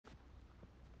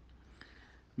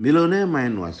Millionaire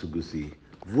Man Wasugusi,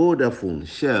 Vodafone,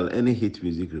 Shell, any hit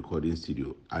music recording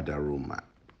studio at Roma.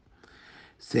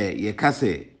 Say, ye ka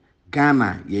say,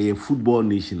 Ghana, ye a football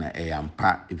nation,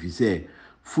 if you say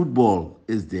football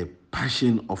is the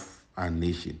passion of our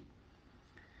nation.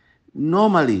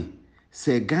 Normally,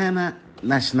 say Ghana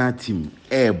national team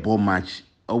ball match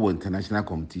or international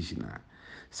competition.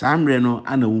 Sam Reno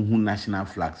and a national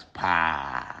flags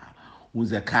pa.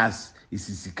 Who's a cast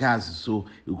is cast so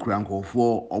you crank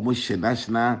for almost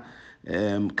national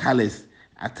colors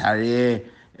atare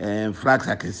flags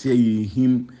I can see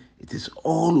him. It is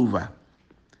all over.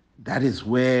 That is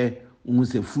where we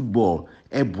say football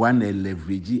one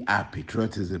leverage our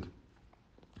patriotism.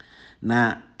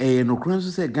 Now, no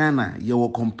say Ghana, your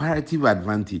comparative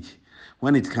advantage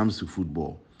when it comes to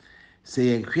football.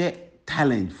 Say a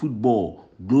talent football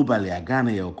globally,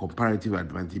 Ghana your comparative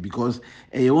advantage because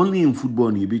only in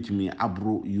football you beat me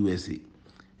abro USA,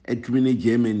 etwene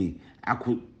Germany,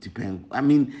 aku depend. I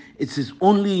mean, it is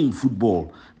only in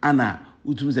football. Anna,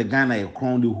 which means Ghana you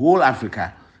crown the whole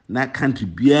Africa. Na country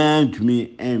beyond to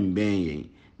me and ben.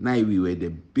 Now we were the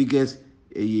biggest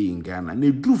in Ghana.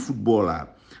 They do footballer.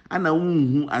 Ana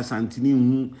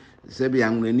asantini sebi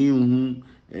angreni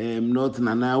north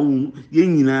nana ye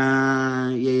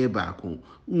nyina ye baako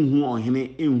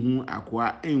ohene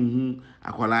akwa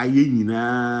akwala ye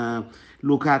nyina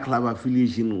local club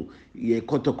affiliation ye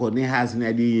kotoko ne has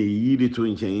na de yi de to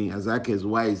nchen azakes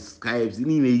wise skyfs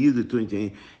ni na yi de to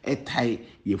nchen etai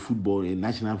ye football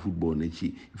national football na chi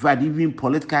in fact even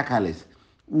political colors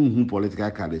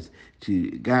political colors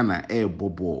to Ghana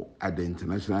bobo at the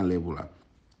international level.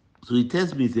 So it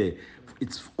tells me that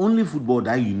it's only football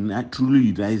that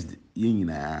truly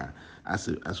unites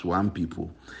as one people.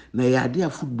 Now, the idea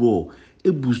of football,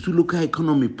 it boosts the local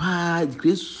economy, it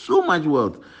creates so much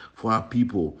wealth for our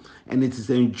people, and it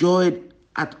is enjoyed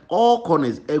at all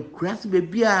corners. Across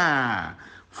baby,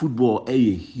 football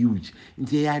is huge.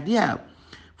 Into the idea,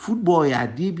 football, yeah,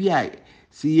 DBI.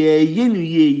 See,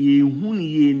 ye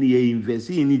invest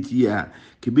in it here.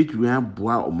 Kebet we have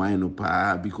boa or mine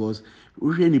because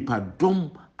we nipa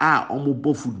dom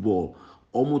omo football,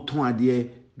 omo ton adie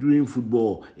during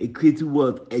football, a creative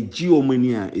world, a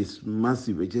geomania is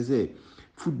massive. I just say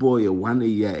football ye 1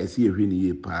 year, I see a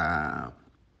year pa.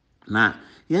 Now,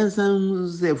 yes,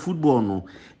 say football no,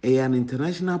 an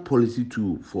international policy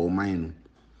tool for mine.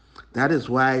 That is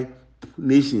why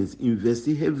nations invest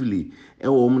heavily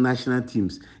in national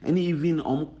teams and even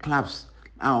on clubs,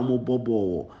 our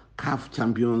bobo, CAF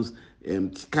champions,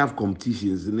 CAF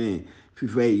competitions,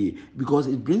 FIFA, because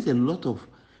it brings a lot of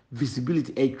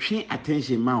visibility, a train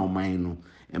attention ma on mine,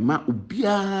 and ma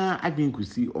ubia I think we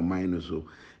see on mine so.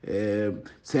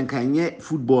 Senkanye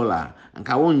footballer, and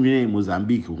ka onye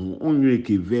Mozambique, onye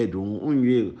Cape Verde,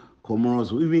 onye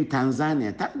Comoros, even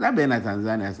Tanzania. That be na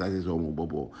Tanzania started some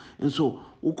bubble. And so,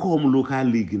 we call local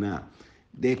league now.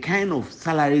 The kind of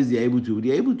salaries they're able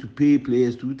to pay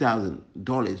players $2,000,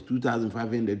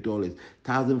 $2,500,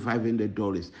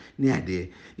 $1,500 near there.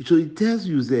 So it tells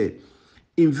you that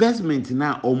investment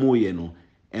now omo ye no,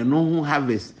 and no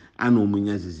harvest and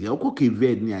omunya sisi. Oko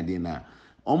keved near there now.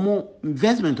 Omo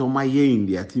investment on my year in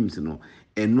their teams no,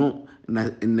 and no na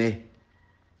ne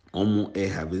omo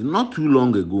harvest. Not too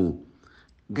long ago.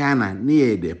 Ghana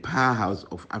near the powerhouse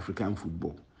of African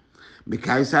football.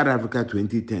 Because South Africa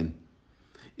 2010,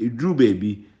 it drew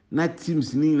baby, not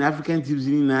teams in African teams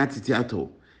in theater.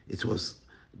 It was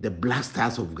the Black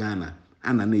Stars of Ghana.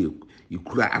 And I know you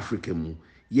could African mo.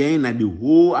 Yeah, na the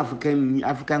whole African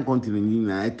continent in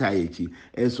Itaichi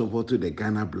and supported the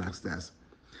Ghana Black Stars.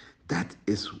 That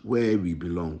is where we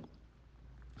belong.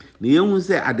 The young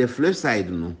say at the flip side,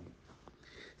 no,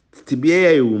 to be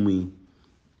a woman.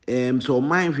 So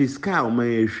mine fiscal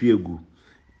my gu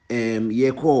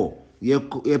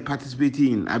ye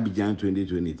participating in Abidjan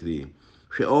 2023.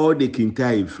 For all the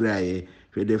kintai fry,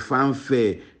 for the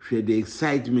fanfare, for the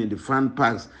excitement, the fan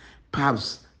packs,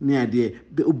 pubs near there,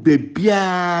 baby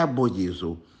body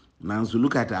so. Now so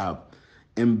look at our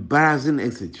embarrassing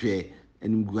exit fair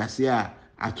and Guasia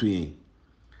Atuyen.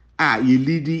 You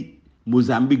lead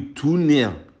Mozambique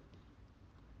 2-0.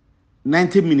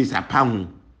 90 minutes a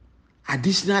pound.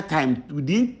 Additional time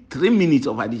within 3 minutes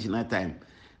of additional time.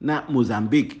 Na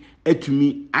Mozambique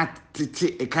etumi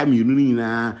atete ekaminu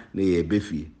nyina na ye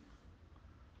befi.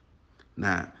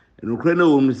 Na nokre na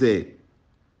wo mu say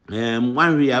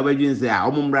one we abadwin say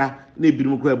omumra na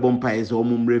ebinom kra bompa say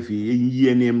omumra fi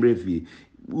yie na emra fi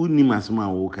unim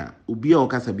asma wo ka obi a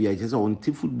okasa bia che say on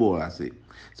ti football ase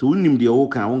so unim de wo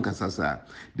ka won kasa sa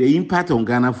the impact on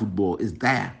Ghana football is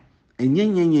dire. And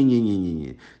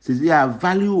says there are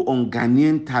value on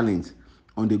Ghanaian talent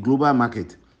on the global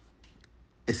market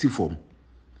see form.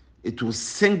 It will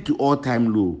sink to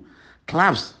all-time low.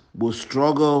 Clubs will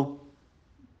struggle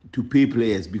to pay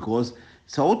players because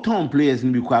so wotɔn players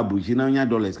no bi kɔ aburukyi na onya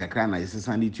dollars kakra na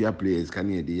ɛsesa ne tua players ka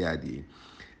ne yɛde yɛ adeɛ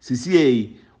sisi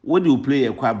yi wode o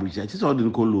player kɔ aburukyi kyɛ sɛ ɔde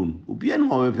no kɔ loan obiara no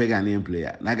ɔbɛpɛ Ghanaian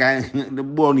player na ka the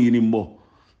ball no yɛ ne mbɔ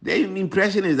the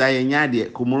impression is that yɛnya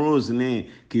adeɛ Comoros ne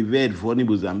Cape Verde for ne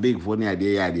Mozambique for ne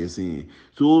adeɛ yɛ adeɛ sen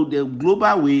so the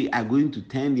global way are going to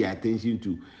turn their attention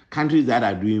to countries that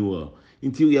are doing well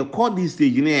until yɛkɔ this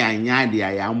stage ne yɛanya adeɛ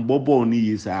a yɛambɔ ball no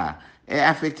yie saa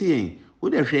affect yɛn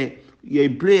wode hwɛ your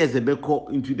players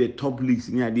ɛbɛkɔ into the top leagues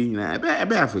in adeɛ nyinaa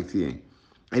ɛbɛ affect yɛn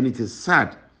and it is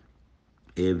sad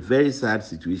a very sad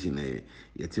situation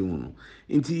yɛte mu no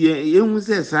nti yɛhu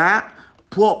sɛ saa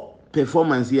poor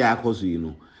performance yɛ akɔ so yi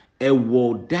no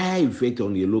ɛwɔ dire effect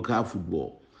on your local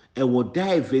football ɛwɔ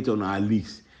dire effect on our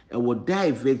leagues ɛwɔ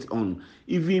dire effect on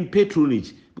even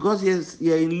patronage because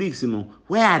yɛ in leagues no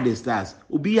where are the stars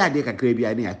obi yɛ adeɛ kakra bi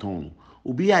ane atɔn no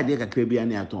obi yɛ adeɛ kakra bi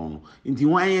ane atɔn no nti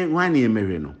wɔn yɛ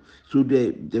mɛhwɛ no so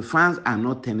the fans are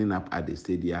not turning up at the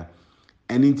stadium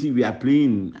and until we are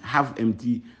playing half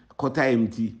empty quarter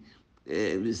empty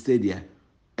stadium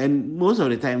and most of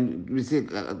the time we say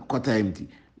quarter empty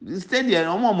the stadium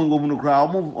ọmọ go no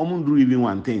crowd ọmọ do even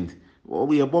 1/10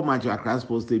 we a ball match across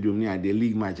sports stadium near the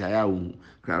league match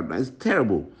crowd it's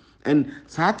terrible and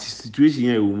such situation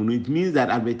here it means that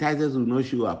advertisers will not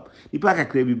show up people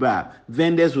kakra bi ba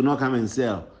vendors will not come and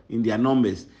sell in their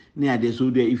numbers near there so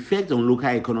the effect on local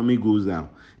economy goes down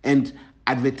and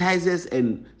advertisers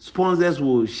and sponsors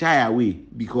will shy away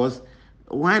because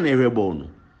one area born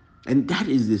and that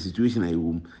is the situation I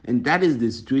room and that is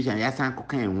the situation I san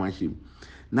kokan and watch him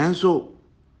now so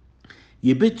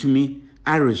you bet to me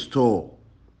I restore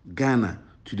Ghana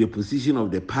to the position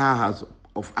of the powerhouse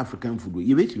of African football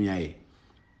you bet me I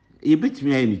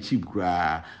in cheap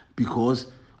because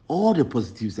all the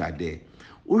positives are there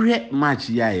we match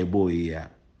a boy here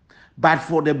but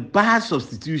for the bad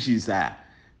substitutions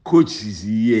coaches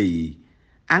here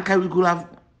and we could have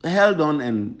held on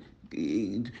and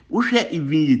we share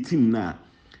even your team now.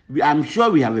 I'm sure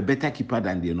we have a better keeper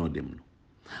than they know them.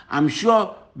 I'm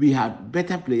sure we have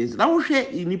better players. Now we share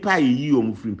in Nipa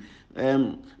you free.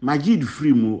 Majid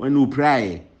Frimu and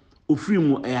Upraye.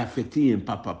 Ufrimu affecting him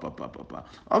papa.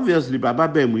 Obviously, Baba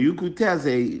Bemu, you could tell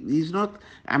say he's not.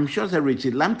 I'm sure Sir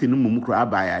Richard Lampton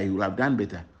Mumukra he would have done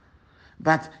better.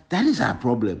 But that is our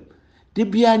problem. They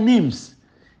be our names.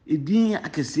 Edin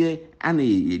akese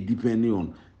ana depending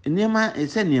on. Nneɛma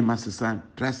ɛsɛ nneɛma sesa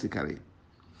drastically.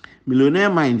 Millionaire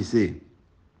mind say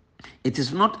it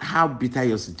is not how bitter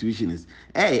your situation is.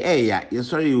 Yeah, you're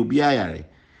sorry you'll be ayare.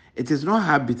 It is not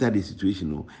how bitter the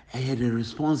situation no. The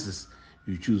responses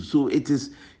you choose. So it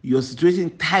is your situation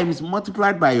times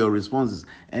multiplied by your responses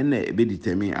and be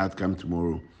determine outcome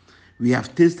tomorrow. We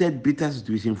have tasted bitter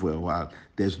situation for a while.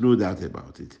 There's no doubt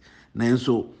about it. Now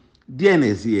so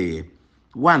DNS here.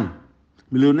 One,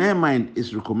 Millionaire Mind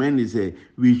is recommending say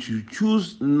we should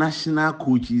choose national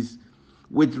coaches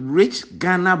with rich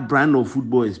Ghana brand of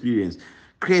football experience.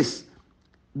 Chris,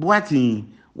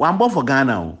 Boating, one ball for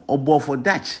Ghana or ball for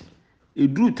Dutch. A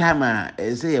do time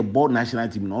say a ball national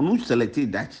team. No, no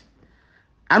selected Dutch.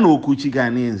 I know coachy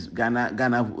Ghanaians,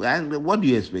 Ghana. What do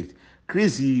you expect?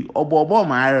 Crazy or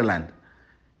ball Ireland.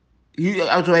 You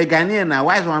also a Ghanaian now.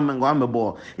 Why is one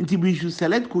ball? Until we should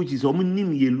select coaches. Or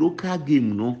name a local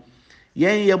game, no.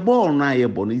 Ye ball na ye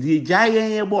ball. Is a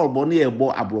giant ye ball, bonny a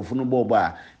ball, abrofono ball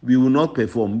bar. We will not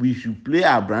perform. We should play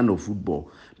our brand of football.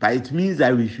 But it means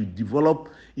that we should develop,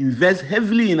 invest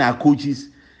heavily in our coaches,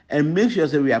 and make sure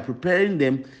that we are preparing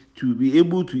them to be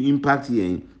able to impact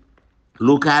in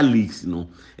local leagues, and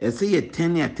say you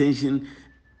turn your attention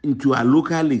into our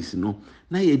local leagues,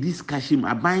 Now you discussion,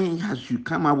 Abayin has to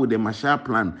come up with a Marshall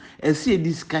plan. And see a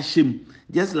discussion,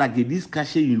 just like a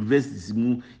discussion universities,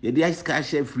 you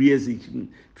discussion free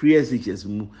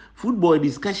SHS. Football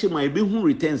discussion might be who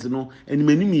returns, and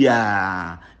many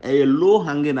a low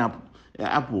hanging up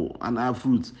apple and our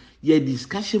fruits. Yeah,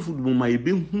 discussion football might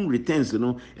be who returns,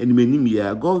 and many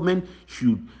government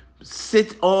should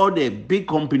set all the big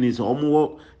companies or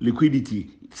more liquidity,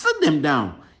 set them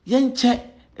down. Yen check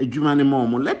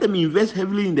let them invest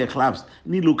heavily in the clubs,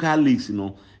 need local leagues,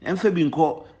 and for being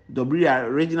called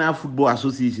regional football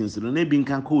associations, they being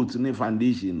codes and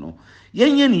foundation,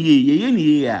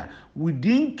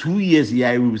 within 2 years,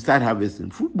 we will start harvesting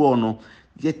football,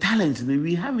 the talents,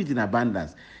 we have it in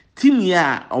abundance. Team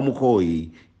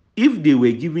if they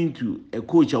were given to a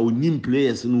coach or name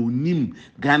players and name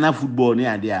Ghana football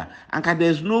near there, and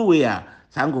there's no way. Now,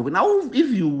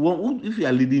 if you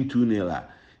are leading 2-0,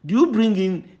 do you bring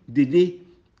in the day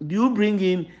Do you bring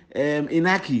in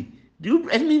Inaki? Do you?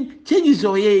 I mean, changes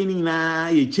or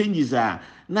ye changes are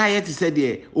now yet to say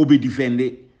there will be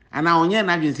defended, and now onye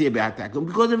na say be attack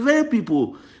because the very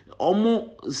people omo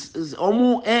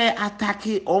attack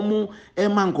omo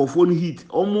man phone hit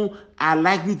omo are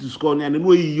likely to score and the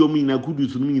way you mean na could do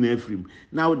to me in frame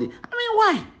now. I mean,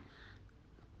 why?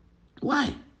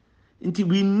 Why? Until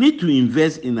we need to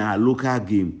invest in our local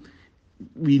game.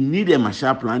 We need a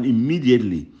Marshall plan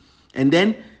immediately. And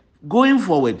then going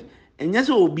forward, and yes,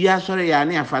 will be sorry,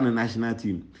 I find a national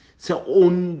team. So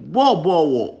on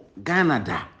ball Ghana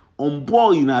da on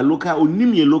ball in our local on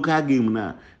a local game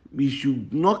now. We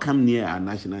should not come near our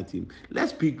national team.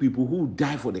 Let's pick people who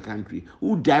die for the country,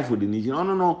 who die for the nation. Oh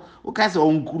no. Okay, so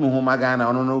on Kuno Homa Ghana,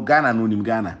 oh no, Ghana no nim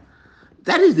Ghana.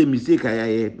 That is the mistake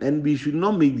I and we should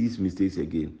not make these mistakes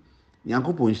again.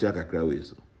 Nyanko Ponchia Kakra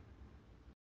so.